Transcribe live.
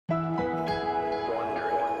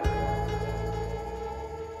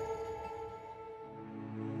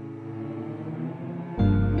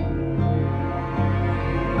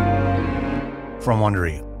From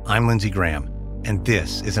Wondery, I'm Lindsey Graham, and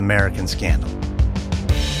this is American Scandal.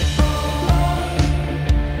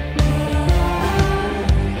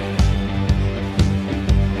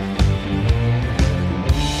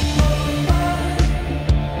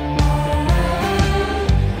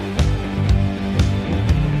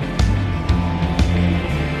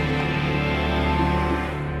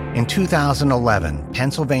 In 2011,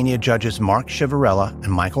 Pennsylvania judges Mark Ciavarella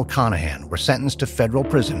and Michael Conahan were sentenced to federal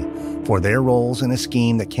prison for their roles in a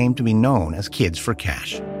scheme that came to be known as Kids for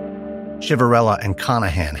Cash. Ciavarella and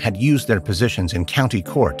Conahan had used their positions in county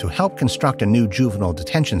court to help construct a new juvenile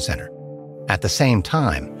detention center. At the same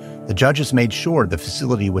time, the judges made sure the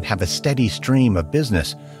facility would have a steady stream of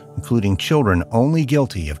business, including children only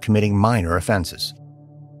guilty of committing minor offenses.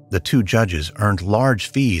 The two judges earned large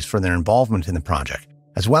fees for their involvement in the project,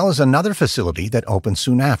 as well as another facility that opened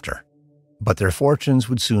soon after. But their fortunes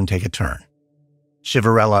would soon take a turn.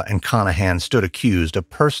 Ciavarella and Conahan stood accused of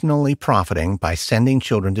personally profiting by sending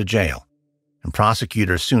children to jail, and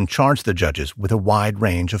prosecutors soon charged the judges with a wide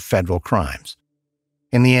range of federal crimes.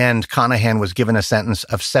 In the end, Conahan was given a sentence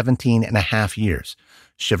of 17 and a half years.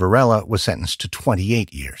 Ciavarella was sentenced to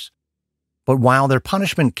 28 years. But while their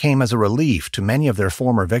punishment came as a relief to many of their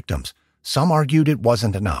former victims, some argued it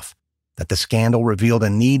wasn't enough, that the scandal revealed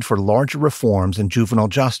a need for larger reforms in juvenile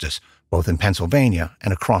justice, both in Pennsylvania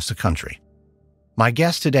and across the country. My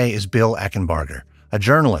guest today is Bill Eckenbarger, a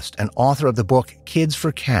journalist and author of the book Kids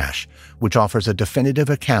for Cash, which offers a definitive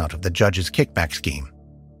account of the judge's kickback scheme.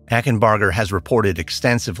 Eckenbarger has reported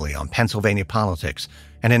extensively on Pennsylvania politics,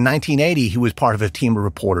 and in 1980 he was part of a team of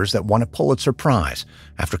reporters that won a Pulitzer Prize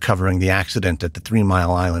after covering the accident at the 3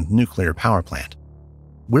 Mile Island nuclear power plant.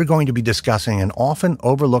 We're going to be discussing an often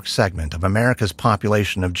overlooked segment of America's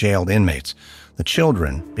population of jailed inmates, the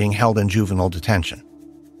children being held in juvenile detention.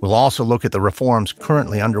 We'll also look at the reforms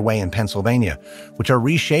currently underway in Pennsylvania, which are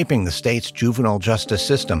reshaping the state's juvenile justice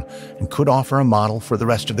system and could offer a model for the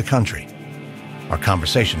rest of the country. Our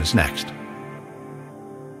conversation is next.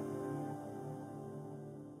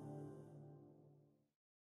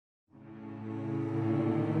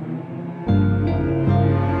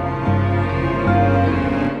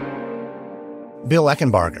 Bill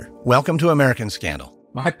Eckenbarger, welcome to American Scandal.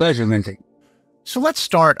 My pleasure, Lindsey. So let's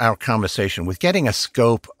start our conversation with getting a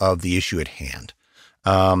scope of the issue at hand.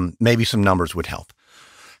 Maybe some numbers would help.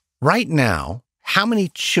 Right now, how many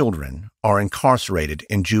children are incarcerated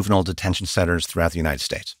in juvenile detention centers throughout the United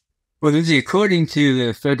States? Well, Lindsey, according to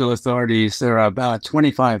the federal authorities, there are about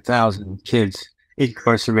 25,000 kids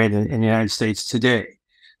incarcerated in the United States today.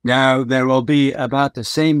 Now, there will be about the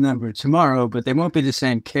same number tomorrow, but they won't be the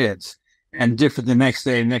same kids, and different the next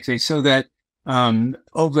day, so that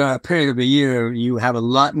over a period of a year, you have a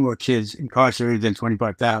lot more kids incarcerated than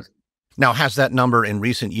 25,000. Now, has that number in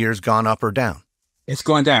recent years gone up or down? It's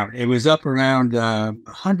gone down. It was up around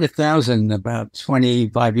 100,000 about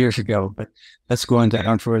 25 years ago, but that's gone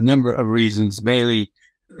down for a number of reasons. Mainly,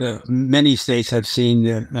 many states have seen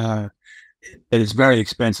that it's very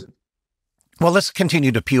expensive. Well, let's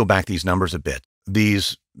continue to peel back these numbers a bit.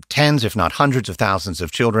 These tens, if not hundreds of thousands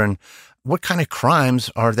of children, what kind of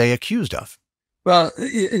crimes are they accused of? Well,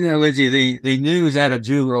 Lindsey, the news out of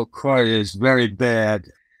juvenile court is very bad.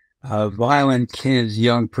 Violent kids,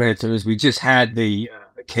 young predators. We just had the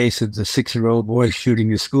case of the 6-year-old boy shooting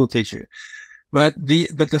the school teacher. But the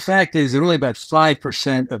fact is that only about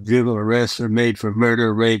 5% of juvenile arrests are made for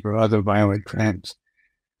murder, rape, or other violent crimes.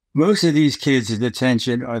 Most of these kids in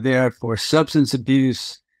detention are there for substance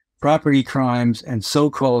abuse, property crimes, and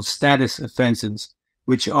so-called status offenses,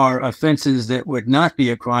 which are offenses that would not be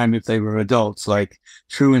a crime if they were adults, like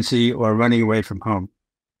truancy or running away from home.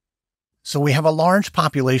 So we have a large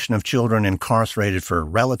population of children incarcerated for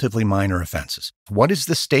relatively minor offenses. What is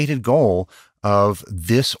the stated goal of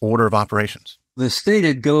this order of operations? The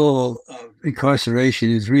stated goal of incarceration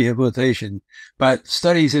is rehabilitation, but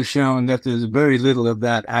studies have shown that there's very little of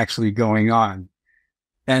that actually going on.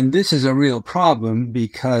 And this is a real problem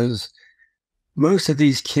because most of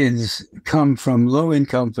these kids come from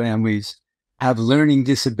low-income families, have learning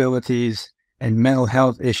disabilities and mental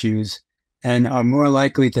health issues, and are more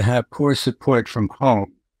likely to have poor support from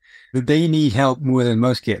home. But they need help more than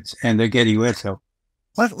most kids, and they're getting less help.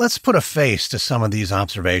 Let's put a face to some of these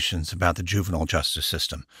observations about the juvenile justice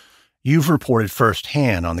system. You've reported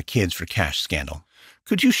firsthand on the Kids for Cash scandal.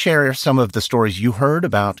 Could you share some of the stories you heard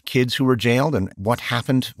about kids who were jailed and what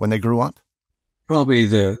happened when they grew up? Probably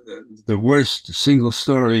the worst single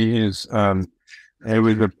story is there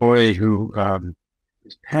was a boy who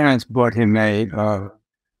his parents bought him a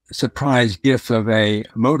surprise gift of a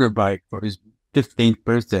motorbike for his 15th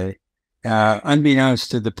birthday.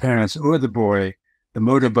 Unbeknownst to the parents or the boy, the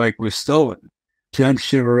motorbike was stolen. Judge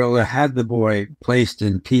Chivarella had the boy placed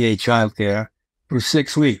in PA childcare for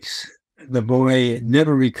 6 weeks. The boy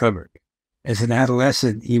never recovered. As an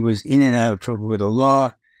adolescent, he was in and out of trouble with the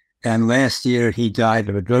law, and last year he died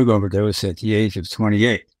of a drug overdose at the age of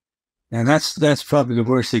 28. Now, that's probably the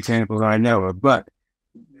worst example I know of, but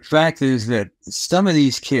the fact is that some of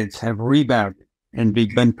these kids have rebounded and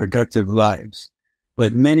begun productive lives,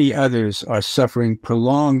 but many others are suffering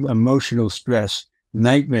prolonged emotional stress,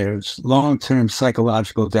 nightmares, long-term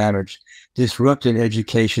psychological damage, disrupted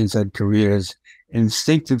educations and careers,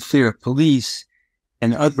 instinctive fear of police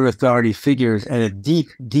and other authority figures, and a deep,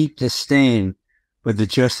 deep disdain for the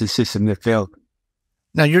justice system that failed them.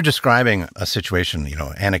 Now, you're describing a situation,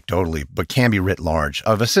 anecdotally, but can be writ large,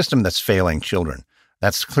 of a system that's failing children.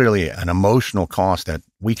 That's clearly an emotional cost that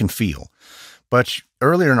we can feel. But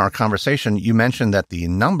earlier in our conversation, you mentioned that the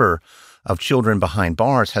number of children behind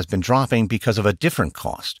bars has been dropping because of a different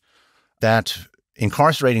cost, that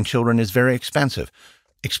incarcerating children is very expensive.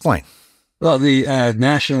 Explain. Well,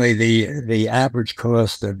 nationally, the average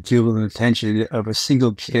cost of juvenile detention of a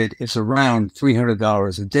single kid is around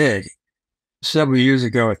 $300 a day. Several years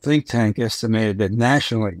ago, a think tank estimated that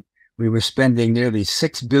nationally, we were spending nearly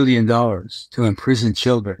 $6 billion to imprison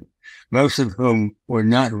children, most of whom were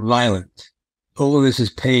not violent. All of this is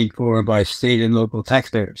paid for by state and local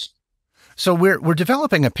taxpayers. So we're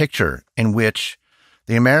developing a picture in which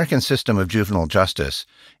the American system of juvenile justice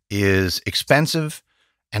is expensive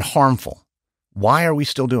and harmful. Why are we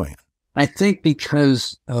still doing it? I think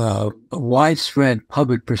because of widespread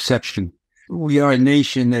public perception. We are a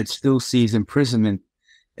nation that still sees imprisonment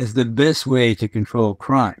as the best way to control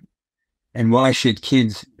crime. And why should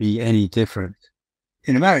kids be any different?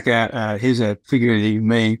 In America, here's a figure that you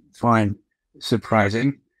may find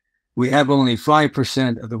surprising. We have only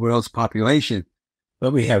 5% of the world's population,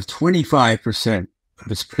 but we have 25%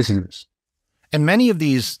 of its prisoners. And many of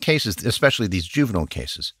these cases, especially these juvenile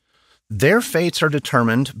cases, their fates are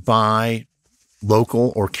determined by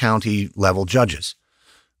local or county level judges.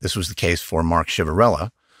 This was the case for Mark Chivarella,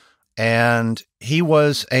 and he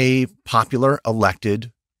was a popular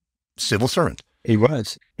elected civil servant. He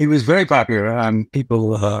was very popular.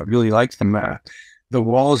 People really liked him. The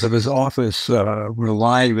walls of his office were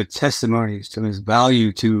lined with testimonies to his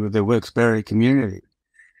value to the Wilkes-Barre community.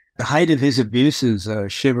 The height of his abuses,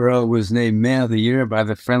 Chivarella was named Man of the Year by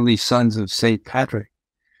the Friendly Sons of St. Patrick,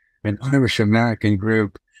 an Irish-American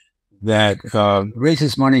group that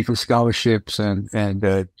raises money for scholarships and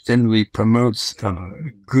generally promotes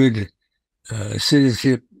good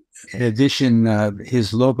citizenship. In addition,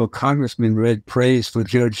 his local congressman read praise for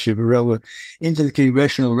Judge Chivarella into the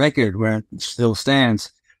congressional record, where it still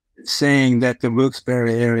stands, saying that the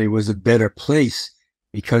Wilkes-Barre area was a better place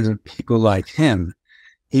because of people like him.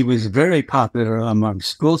 He was very popular among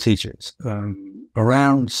school teachers.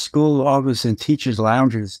 Around school office and teachers'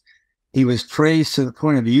 lounges, he was praised to the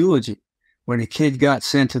point of eulogy. When a kid got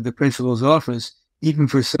sent to the principal's office, even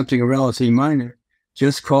for something relatively minor,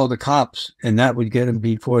 just call the cops, and that would get him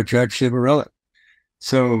before Judge Chivarella.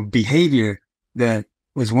 So behavior that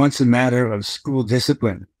was once a matter of school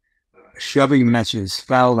discipline, shoving matches,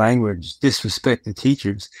 foul language, disrespect to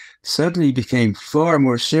teachers, suddenly became far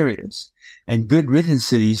more serious. And good riddance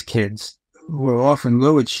to these kids who were often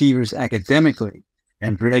low achievers academically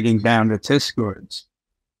and dragging down the test scores.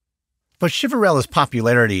 But Chivarella's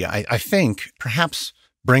popularity, I think, perhaps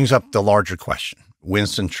brings up the larger question.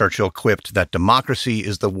 Winston Churchill quipped that democracy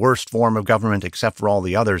is the worst form of government except for all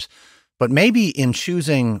the others. But maybe in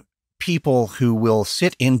choosing people who will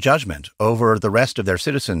sit in judgment over the rest of their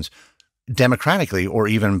citizens democratically, or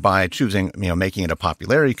even by choosing, making it a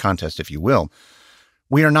popularity contest, if you will,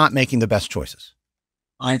 we are not making the best choices.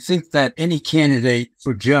 I think that any candidate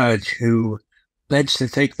for judge who pledged to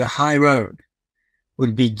take the high road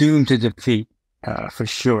would be doomed to defeat, for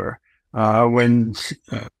sure. When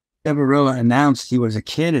Chivarella announced he was a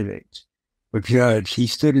candidate for judge, he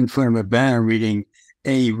stood in front of a banner reading,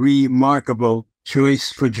 "A remarkable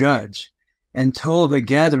choice for judge," and told a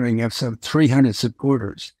gathering of some 300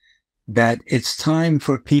 supporters that it's time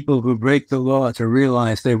for people who break the law to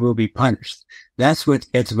realize they will be punished. That's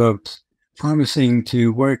what gets votes. Promising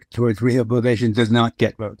to work towards rehabilitation does not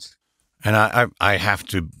get votes. And I have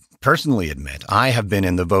to personally admit, I have been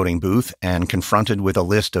in the voting booth and confronted with a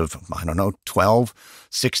list of, 12,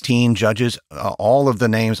 16 judges, all of the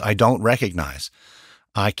names I don't recognize.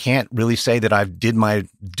 I can't really say that I did my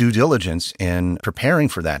due diligence in preparing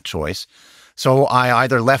for that choice. So I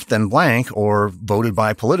either left them blank or voted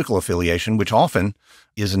by political affiliation, which often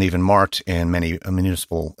isn't even marked in many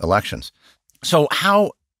municipal elections. So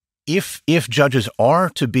how if judges are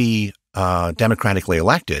to be democratically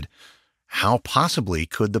elected, how possibly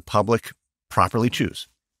could the public properly choose?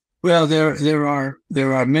 Well, there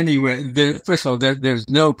are many ways. First of all, there's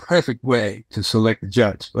no perfect way to select a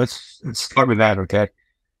judge. Let's start with that, okay?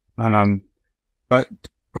 But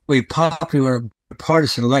probably popular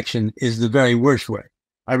partisan election is the very worst way.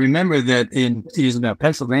 I remember that in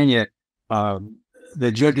Pennsylvania,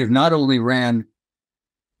 the judges not only ran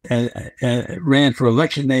for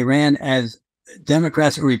election, they ran as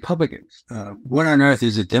Democrats or Republicans. What on earth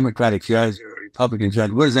is a Democratic judge or a Republican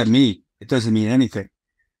judge? What does that mean? It doesn't mean anything.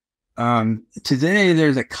 Today,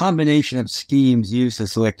 there's a combination of schemes used to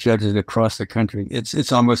select judges across the country.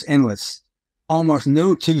 It's almost endless. Almost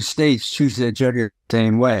no two states choose their judges the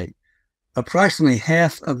same way. Approximately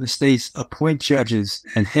half of the states appoint judges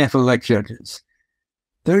and half elect judges.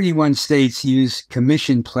 31 states use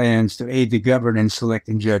commission plans to aid the government in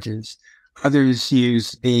selecting judges. Others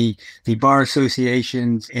use the bar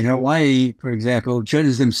associations. In Hawaii, for example,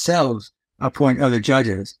 judges themselves appoint other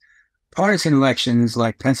judges. Partisan elections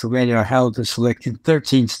like Pennsylvania are held to select in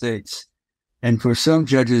 13 states, and for some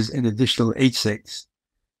judges, an additional 8 states.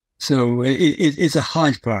 So it's a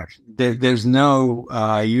hodgepodge. There's no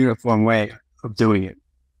uniform way of doing it.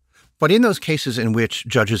 But in those cases in which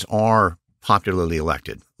judges are popularly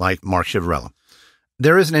elected, like Mark Ciavarella,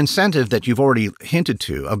 there is an incentive that you've already hinted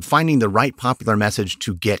to of finding the right popular message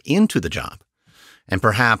to get into the job, and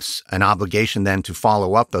perhaps an obligation then to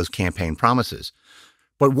follow up those campaign promises.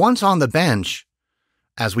 But once on the bench,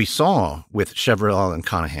 as we saw with Ciavarella and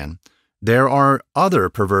Conahan, there are other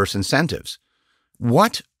perverse incentives.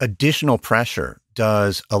 What additional pressure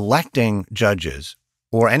does electing judges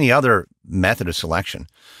or any other method of selection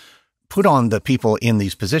put on the people in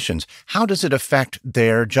these positions? How does it affect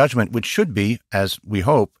their judgment, which should be, as we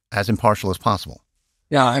hope, as impartial as possible?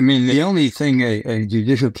 Yeah, I mean, the only thing a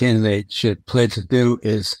judicial candidate should pledge to do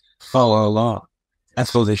is follow law.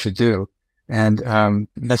 That's all they should do. And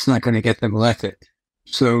that's not going to get them elected.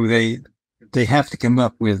 So they have to come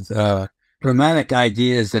up with dramatic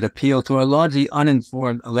ideas that appeal to a largely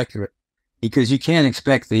uninformed electorate, because you can't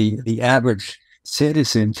expect the average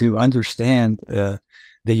citizen to understand the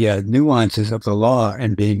nuances of the law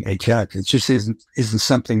and being a judge. It just isn't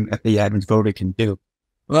something that the average voter can do.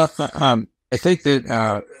 Well, I think that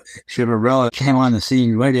Ciavarella came on the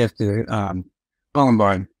scene right after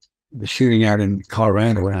Columbine, the shooting out in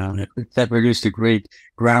Colorado, and that produced a great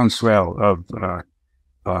groundswell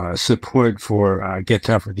of support for Get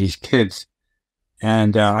Tough with these kids.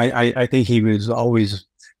 And I think he was always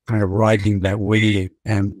kind of riding that wave.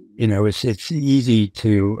 And, you know, it's easy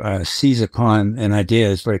to seize upon an idea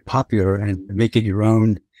that's very popular and make it your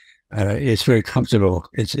own. It's very comfortable.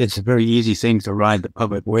 It's a very easy thing to ride the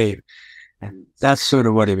public wave. And that's sort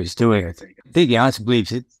of what he was doing, I think. I think he honestly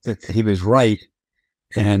believes that he was right,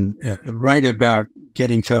 and right about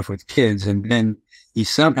getting tough with kids. And then he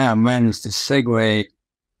somehow managed to segue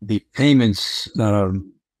the payments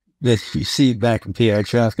that you see back in P.I.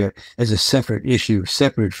 Chafka as a separate issue,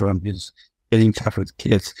 separate from his getting tough with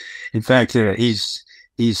kids. In fact, he's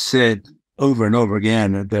said over and over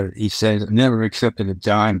again that he says never accepted a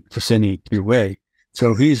dime for sending it your way.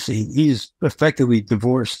 So he's effectively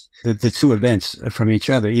divorced the two events from each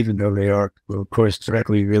other, even though they are, of course,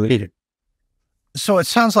 directly related. So it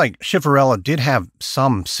sounds like Ciavarella did have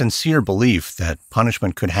some sincere belief that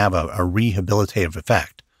punishment could have a rehabilitative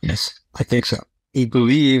effect. Yes, I think so. He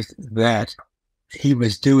believed that he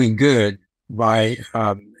was doing good by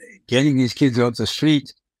getting these kids off the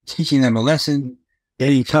street, teaching them a lesson,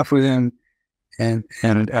 getting tough with them, and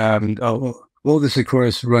all this, of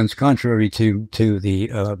course, runs contrary to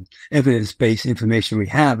the evidence-based information we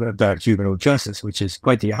have about juvenile justice, which is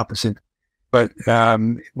quite the opposite. But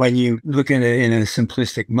when you look at it in a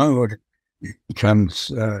simplistic mode, it becomes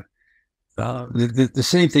the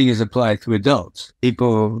same thing is applied to adults.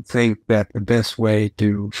 People think that the best way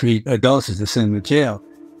to treat adults is to send them to jail.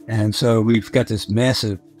 And so we've got this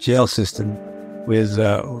massive jail system with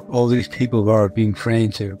all these people who are being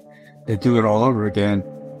trained to do it all over again.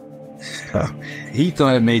 He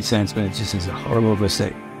thought it made sense, but it just is a horrible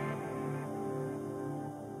mistake.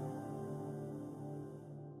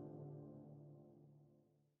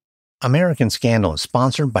 American Scandal is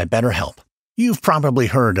sponsored by BetterHelp. You've probably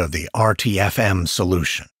heard of the RTFM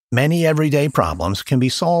solution. Many everyday problems can be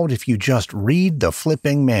solved if you just read the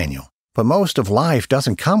flipping manual. But most of life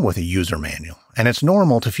doesn't come with a user manual, and it's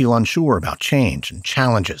normal to feel unsure about change and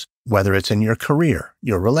challenges, whether it's in your career,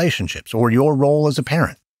 your relationships, or your role as a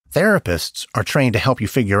parent. Therapists are trained to help you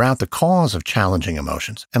figure out the cause of challenging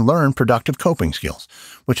emotions and learn productive coping skills,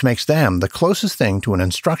 which makes them the closest thing to an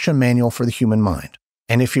instruction manual for the human mind.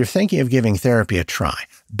 And if you're thinking of giving therapy a try,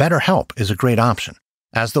 BetterHelp is a great option.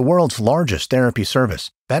 As the world's largest therapy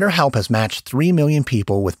service, BetterHelp has matched 3 million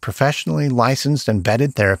people with professionally licensed and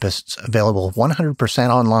vetted therapists available 100%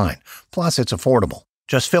 online. Plus, it's affordable.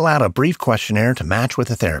 Just fill out a brief questionnaire to match with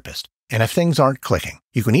a therapist. And if things aren't clicking,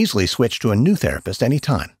 you can easily switch to a new therapist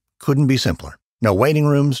anytime. Couldn't be simpler. No waiting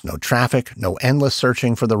rooms, no traffic, no endless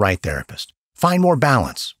searching for the right therapist. Find more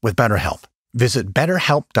balance with BetterHelp. Visit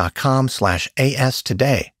BetterHelp.com/AS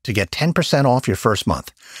today to get 10% off your first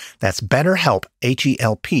month. That's BetterHelp,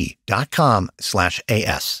 HELP.com/AS.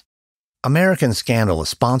 American Scandal is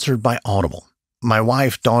sponsored by Audible. My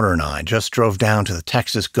wife, daughter, and I just drove down to the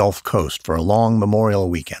Texas Gulf Coast for a long Memorial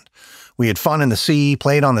weekend. We had fun in the sea,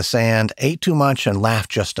 played on the sand, ate too much, and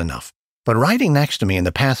laughed just enough. But riding next to me in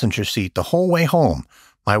the passenger seat the whole way home,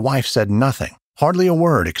 my wife said nothing, hardly a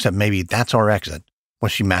word except maybe "that's our exit."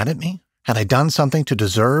 Was she mad at me? Had I done something to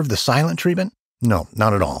deserve the silent treatment? No,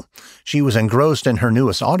 not at all. She was engrossed in her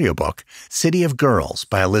newest audiobook, City of Girls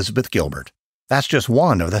by Elizabeth Gilbert. That's just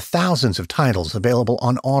one of the thousands of titles available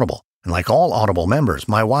on Audible. And like all Audible members,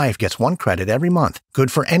 my wife gets 1 credit every month,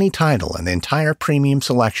 good for any title in the entire premium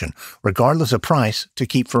selection, regardless of price, to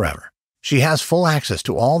keep forever. She has full access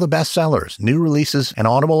to all the bestsellers, new releases, and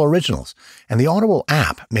Audible originals, and the Audible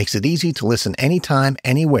app makes it easy to listen anytime,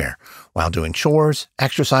 anywhere, while doing chores,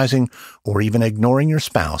 exercising, or even ignoring your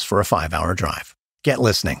spouse for a 5-hour drive. Get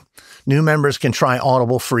listening. New members can try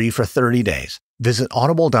Audible free for 30 days. Visit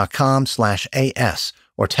audible.com/AS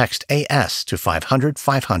or text AS to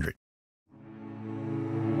 500-500.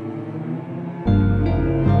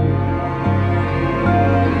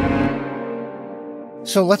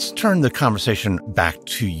 So let's turn the conversation back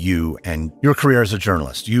to you and your career as a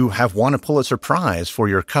journalist. You have won a Pulitzer Prize for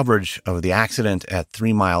your coverage of the accident at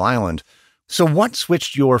 3 Mile Island. So what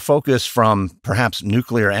switched your focus from perhaps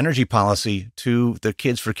nuclear energy policy to the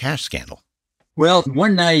Kids for Cash scandal? Well,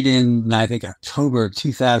 one night in, I think, October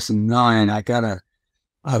 2009, I got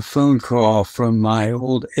a phone call from my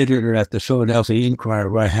old editor at the Philadelphia Inquirer,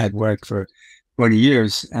 where I had worked for 20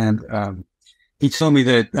 years. And he told me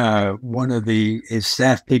that one of his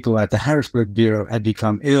staff people at the Harrisburg Bureau had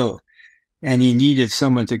become ill, and he needed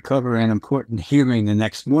someone to cover an important hearing the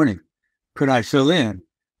next morning. Could I fill in?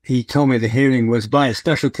 He told me the hearing was by a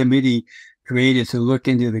special committee created to look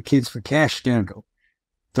into the Kids for Cash scandal.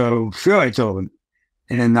 So sure, I told him.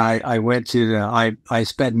 And I went to I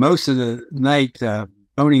spent most of the night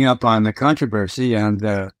boning up on the controversy, and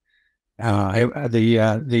the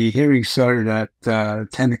hearing started at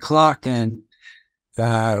 10 o'clock, and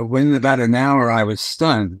within about an hour, I was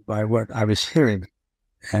stunned by what I was hearing,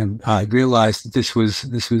 and I realized that this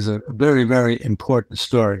was a very, very important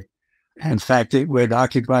story. In fact, it would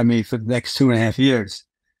occupy me for the next 2.5 years.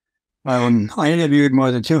 I interviewed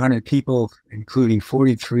more than 200 people, including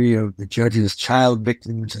 43 of the judge's child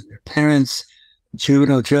victims and their parents,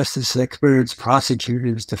 juvenile justice experts,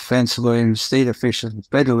 prosecutors, defense lawyers, state officials,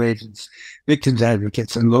 federal agents, victims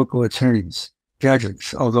advocates, and local attorneys.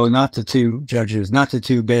 Judges, although not the two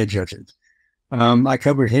bad judges. I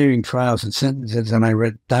covered hearing trials and sentences, and I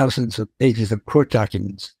read thousands of pages of court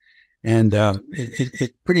documents, and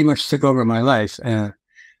it pretty much took over my life.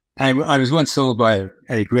 I was once told by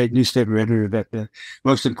a great newspaper editor that the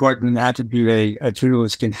most important attribute a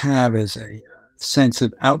journalist can have is a sense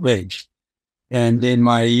of outrage. And in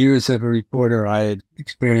my years as a reporter, I had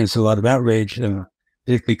experienced a lot of outrage,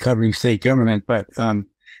 particularly covering state government, but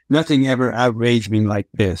nothing ever outraged me like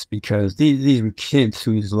this, because these were kids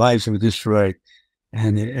whose lives were destroyed,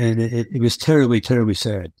 and it was terribly, terribly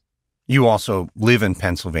sad. You also live in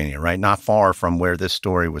Pennsylvania, right? Not far from where this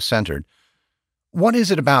story was centered. What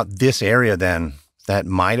is it about this area, then, that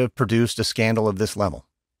might have produced a scandal of this level?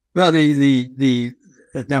 Well, now we're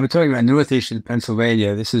talking about northeastern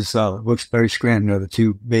Pennsylvania. This is Wilkes-Barre, Scranton are the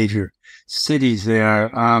two major cities there.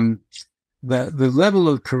 The level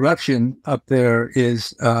of corruption up there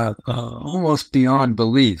is almost beyond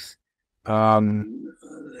belief.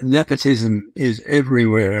 Nepotism is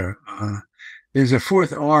everywhere. There's a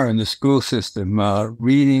 4th R in the school system: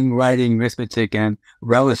 reading, writing, arithmetic, and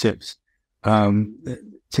relatives.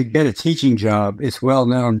 To get a teaching job, it's well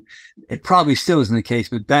known. It probably still isn't the case,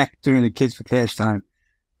 but back during the Kids for Cash time,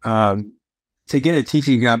 to get a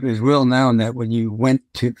teaching job, it was well known that when you went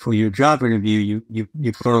for your job interview, you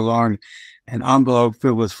put along an envelope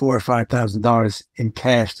filled with $4,000 or $5,000 in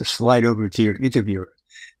cash to slide over to your interviewer.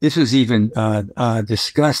 This was even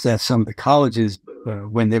discussed at some of the colleges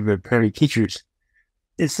when they were preparing teachers.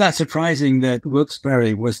 It's not surprising that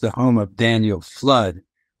Wilkes-Barre was the home of Daniel Flood,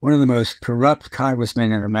 one of the most corrupt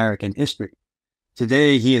congressmen in American history.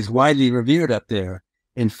 Today, he is widely revered up there,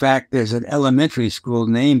 In fact, there's an elementary school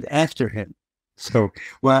named after him. So,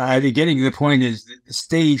 well, I think getting to the point is that the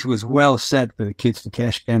stage was well set for the Kids for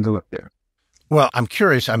Cash scandal up there. Well, I'm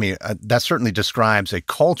curious. I mean, that certainly describes a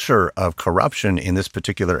culture of corruption in this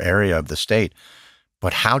particular area of the state.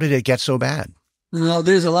 But how did it get so bad? Well,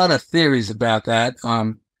 there's a lot of theories about that.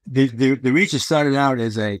 The region started out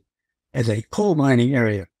as a coal mining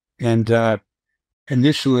area, and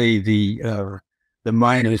initially the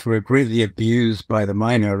miners were greatly abused by the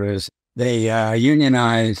mine owners. They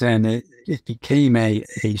unionized, and it became a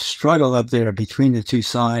struggle up there between the two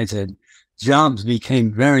sides, and jobs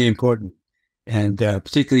became very important. And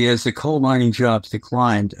particularly as the coal mining jobs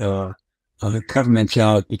declined, government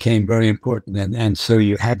jobs became very important. And so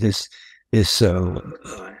you had this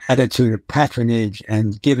attitude of patronage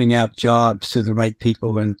and giving out jobs to the right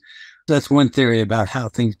people. And that's one theory about how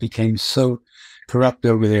things became so corrupt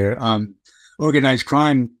over there. Organized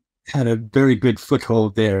crime had a very good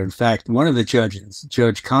foothold there. In fact, one of the judges,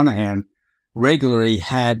 Judge Conahan, regularly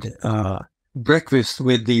had breakfast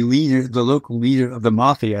with the local leader of the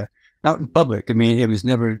mafia, out in public. I mean, they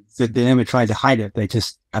never tried to hide it. They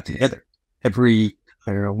just got together every,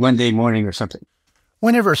 one day morning or something.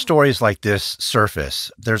 Whenever stories like this surface,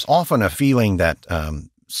 there's often a feeling that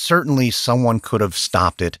certainly someone could have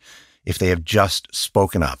stopped it if they have just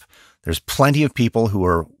spoken up. There's plenty of people who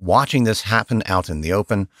are watching this happen out in the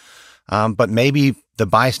open, but maybe the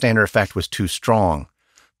bystander effect was too strong.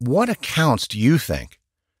 What accounts do you think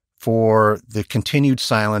for the continued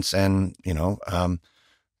silence and,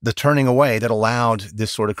 the turning away that allowed this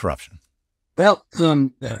sort of corruption? Well,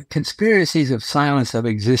 conspiracies of silence have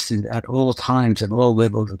existed at all times and all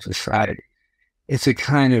levels of society. It's a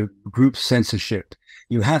kind of group censorship.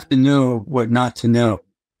 You have to know what not to know,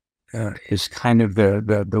 is kind of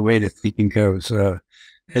the way the thinking goes.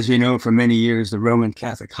 As you know, for many years, the Roman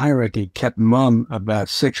Catholic hierarchy kept mum about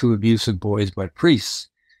sexual abuse of boys by priests.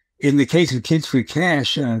 In the case of Kids for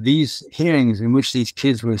Cash, these hearings in which these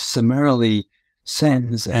kids were summarily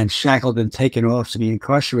sentenced and shackled and taken off to be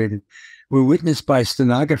incarcerated were witnessed by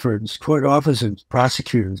stenographers, court officers,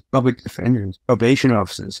 prosecutors, public defenders, probation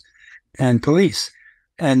officers, and police.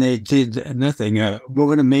 And they did nothing.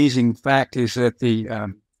 One amazing fact is that the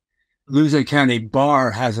Luzerne County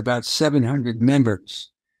Bar has about 700 members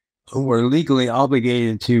who are legally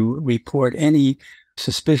obligated to report any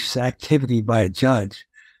suspicious activity by a judge.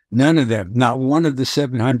 None of them, not one of the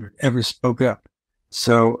 700, ever spoke up.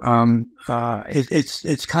 So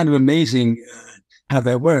it's kind of amazing how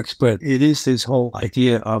that works, but it is this whole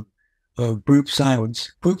idea of group silence,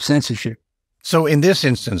 group censorship. So in this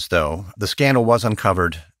instance, though, the scandal was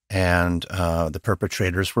uncovered and the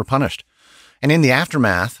perpetrators were punished. And in the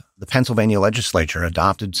aftermath, the Pennsylvania legislature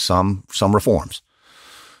adopted some reforms.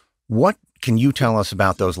 What can you tell us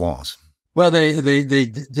about those laws? Well, they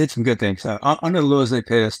did some good things. Under the laws they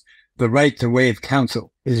passed, the right to waive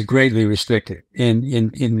counsel is greatly restricted. In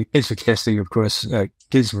the case of testing, of course,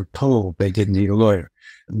 kids were told they didn't need a lawyer.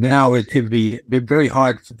 Now it'd be very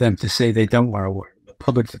hard for them to say they don't want a lawyer. The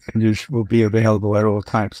public defenders will be available at all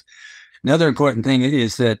times. Another important thing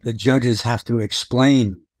is that the judges have to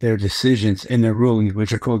explain their decisions in their rulings,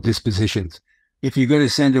 which are called dispositions. If you're going to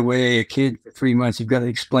send away a kid for 3 months, you've got to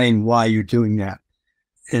explain why you're doing that.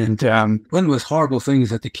 And one of the most horrible things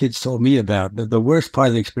that the kids told me about, the worst part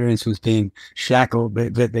of the experience was being shackled.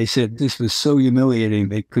 They said this was so humiliating,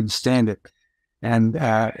 they couldn't stand it. And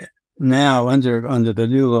now, under the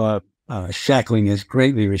new law, shackling is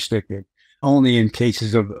greatly restricted, only in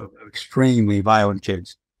cases of extremely violent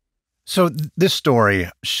kids. So this story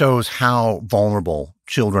shows how vulnerable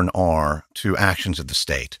children are to actions of the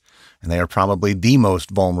state. And they are probably the most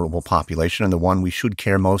vulnerable population and the one we should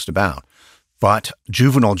care most about. But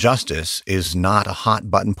juvenile justice is not a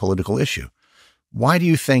hot-button political issue. Why do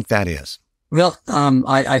you think that is? Well,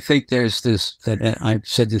 I think there's I've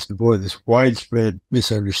said this before, this widespread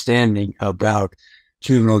misunderstanding about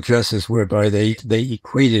juvenile justice whereby they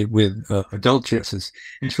equate it with adult justice.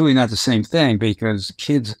 It's really not the same thing because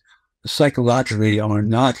kids psychologically are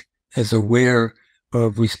not as aware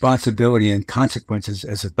of responsibility and consequences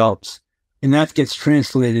as adults. And that gets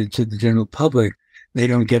translated to the general public. They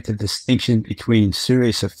don't get the distinction between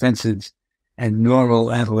serious offenses and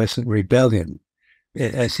normal adolescent rebellion.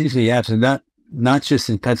 It seems to be absent, not just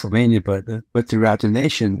in Pennsylvania, but throughout the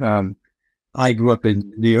nation. I grew up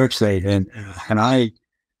in New York State, and I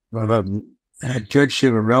had Judge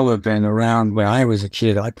Chivarella been around when I was a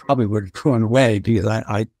kid, I probably would have gone away because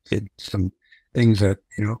I did some things that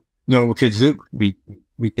normal kids do. We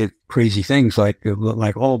did crazy things like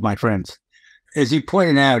all of my friends. As you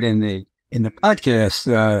pointed out in the podcast,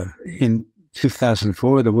 in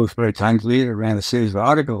 2004, the Wolfsburg Times Leader ran a series of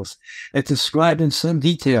articles that described in some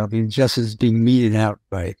detail the injustice being meted out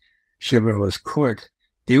by Chiverella's court.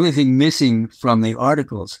 The only thing missing from the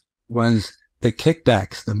articles was the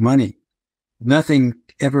kickbacks, the money. Nothing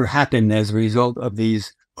ever happened as a result of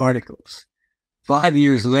these articles. 5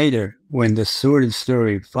 years later, when the sordid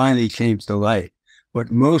story finally came to light,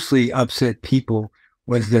 what mostly upset people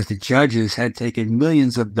was that the judges had taken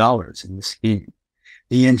millions of dollars in the scheme.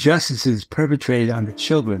 The injustices perpetrated on the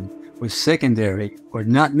children was secondary or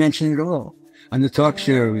not mentioned at all. On the talk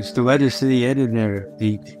shows, the letters to the editor,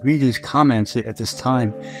 the readers' comments at this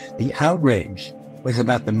time, the outrage was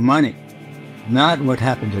about the money, not what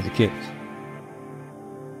happened to the kids.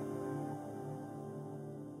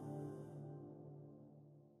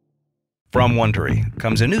 From Wondery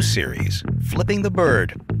comes a new series, Flipping the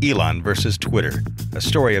Bird, Elon versus Twitter. A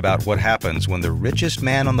story about what happens when the richest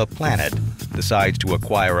man on the planet decides to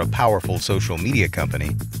acquire a powerful social media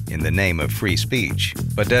company in the name of free speech.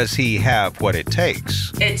 But does he have what it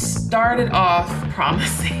takes? It started off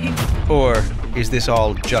promising. Or is this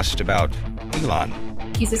all just about Elon?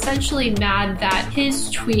 He's essentially mad that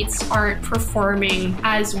his tweets aren't performing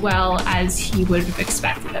as well as he would have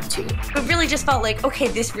expected them to. It really just felt like, okay,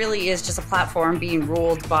 this really is just a platform being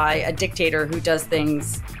ruled by a dictator who does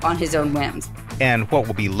things on his own whims. And what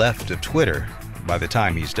will be left of Twitter by the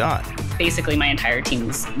time he's done? Basically, my entire team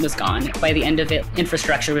was gone. By the end of it,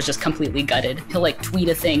 infrastructure was just completely gutted. He'll tweet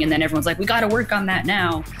a thing and then everyone's like, we got to work on that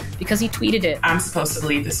now because he tweeted it. I'm supposed to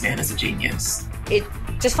believe this man is a genius. It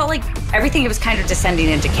just felt like everything was kind of descending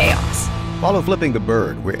into chaos. Follow Flipping the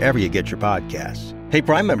Bird wherever you get your podcasts. Hey,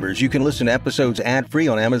 Prime members, you can listen to episodes ad-free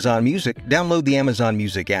on Amazon Music. Download the Amazon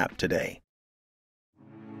Music app today.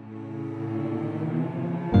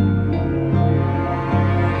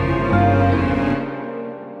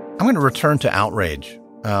 I'm going to return to outrage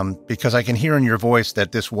because I can hear in your voice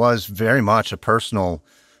that this was very much a personal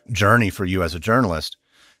journey for you as a journalist.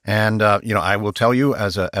 And, I will tell you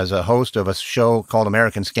as a host of a show called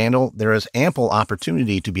American Scandal, there is ample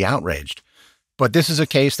opportunity to be outraged. But this is a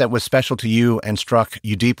case that was special to you and struck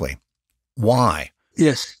you deeply. Why?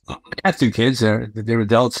 Yes. I have two kids. They're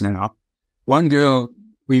adults now. One girl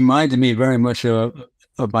reminded me very much of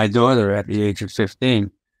my daughter at the age of 15.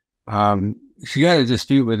 She got a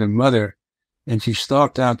dispute with her mother, and she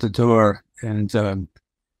stalked out the door. And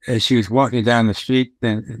as she was walking down the street,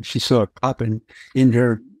 then she saw a cop, and in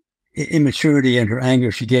her immaturity and her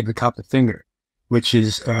anger, she gave the cop a finger, which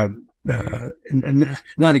is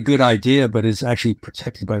not a good idea, but is actually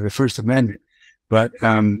protected by the First Amendment. But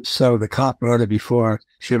so the cop brought her before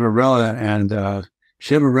Chiverella, and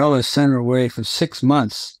Chiverella sent her away for 6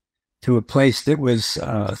 months to a place that was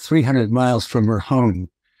 300 miles from her home.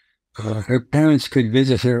 Her parents could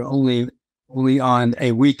visit her only on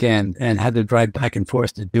a weekend and had to drive back and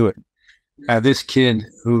forth to do it. This kid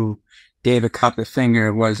who gave a cop the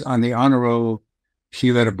finger was on the honor roll.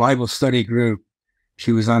 She led a Bible study group.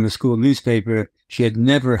 She was on the school newspaper. She had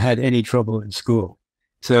never had any trouble in school.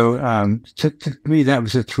 So to me, that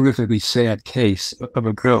was a terrifically sad case of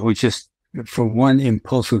a girl who just, for one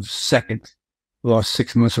impulsive second, lost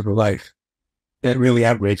 6 months of her life. That really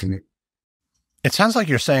outraged me. It sounds like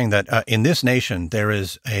you're saying that in this nation, there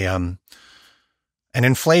is an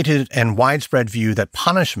inflated and widespread view that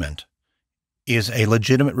punishment is a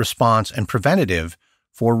legitimate response and preventative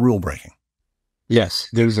for rule breaking. Yes,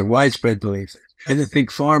 there's a widespread belief. And I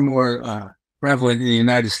think far more prevalent in the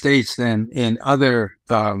United States than in other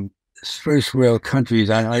first world countries.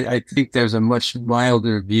 I think there's a much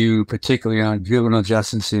milder view, particularly on juvenile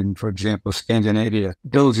justice in, for example, Scandinavia,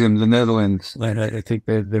 Belgium, the Netherlands. I think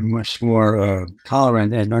they're much more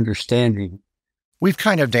tolerant and understanding. We've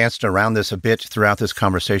kind of danced around this a bit throughout this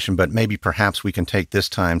conversation, but maybe perhaps we can take this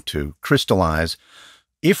time to crystallize.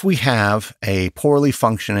 If we have a poorly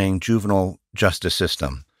functioning juvenile justice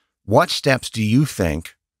system, what steps do you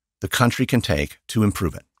think the country can take to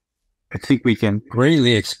improve it? I think we can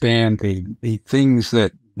greatly expand the things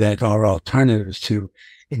that are alternatives to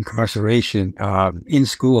incarceration,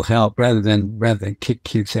 in-school help, rather than kick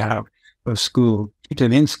kids out of school, keep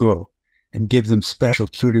them in school and give them special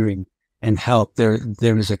tutoring and help. There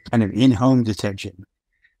is a kind of in-home detention.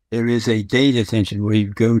 There is a day detention where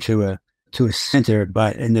you go to a center,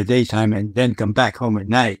 but in the daytime and then come back home at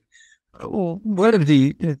night. One of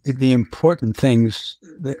the important things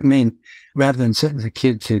that, rather than sentence a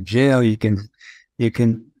kid to jail, you can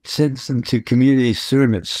sentence them to community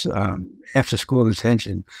service, after school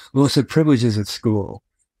detention, loss of privileges at school,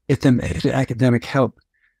 get them academic help.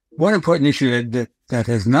 One important issue that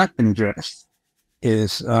has not been addressed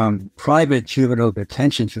is private juvenile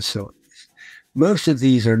detention facilities. Most of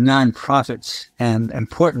these are nonprofits and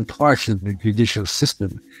important parts of the judicial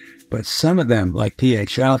system, but some of them, like PA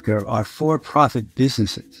Childcare, are for-profit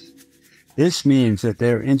businesses. This means that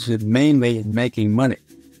they're interested mainly in making money.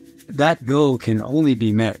 That goal can only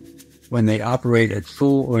be met when they operate at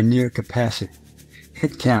full or near capacity.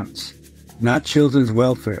 It counts. Not children's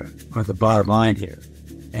welfare are the bottom line here.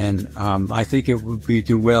 And I think it would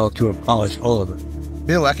do well to abolish all of them.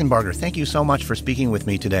 Bill Eckenbarger, thank you so much for speaking with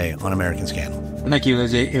me today on American Scandal. Thank you,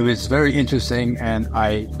 Lizzie. It was very interesting, and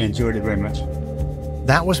I enjoyed it very much.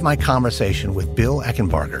 That was my conversation with Bill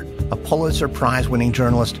Eckenbarger, a Pulitzer Prize-winning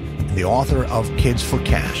journalist and the author of Kids for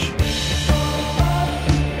Cash.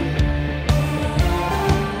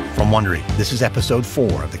 From Wondery, this is episode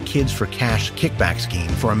 4 of the Kids for Cash kickback scheme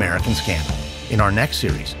for American Scandal. In our next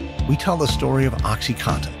series, we tell the story of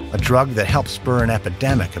OxyContin, a drug that helped spur an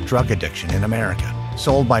epidemic of drug addiction in America.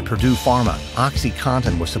 Sold by Purdue Pharma,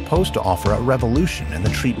 OxyContin was supposed to offer a revolution in the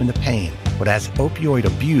treatment of pain. But as opioid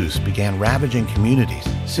abuse began ravaging communities,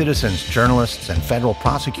 citizens, journalists, and federal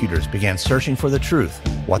prosecutors began searching for the truth.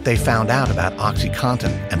 What they found out about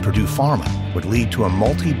OxyContin and Purdue Pharma would lead to a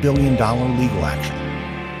multi-billion-dollar legal action.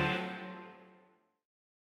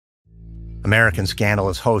 American Scandal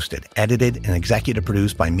is hosted, edited, and executive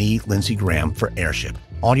produced by me, Lindsey Graham, for Airship.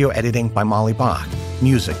 Audio editing by Molly Bach.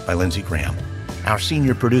 Music by Lindsey Graham. Our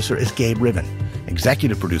senior producer is Gabe Ribbon.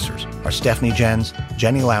 Executive producers are Stephanie Jens,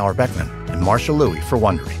 Jenny Lauer-Beckman, and Marcia Louie for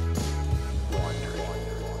Wondery.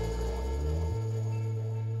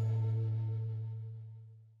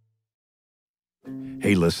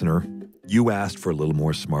 Hey, listener. You asked for a little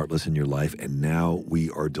more smartless in your life, and now we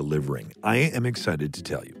are delivering. I am excited to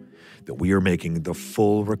tell you that we are making the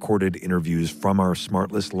full recorded interviews from our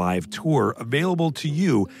Smartless Live tour available to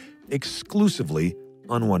you exclusively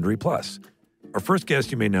on Wondery Plus. Our first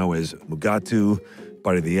guest you may know as Mugatu,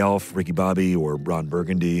 Buddy the Elf, Ricky Bobby, or Ron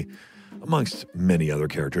Burgundy, amongst many other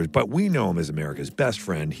characters. But we know him as America's best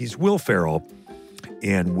friend. He's Will Ferrell,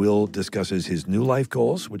 and Will discusses his new life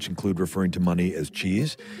goals, which include referring to money as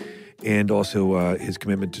cheese, and also his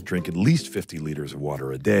commitment to drink at least 50 liters of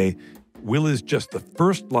water a day. Will is just the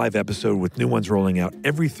first live episode, with new ones rolling out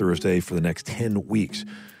every Thursday for the next 10 weeks.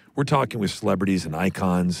 We're talking with celebrities and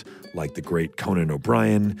icons like the great Conan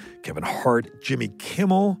O'Brien, Kevin Hart, Jimmy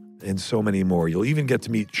Kimmel, and so many more. You'll even get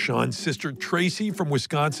to meet Sean's sister, Tracy, from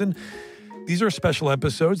Wisconsin. These are special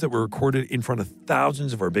episodes that were recorded in front of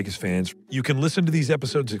thousands of our biggest fans. You can listen to these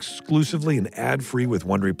episodes exclusively and ad-free with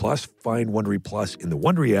Wondery Plus. Find Wondery Plus in the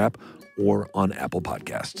Wondery app or on Apple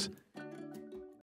Podcasts.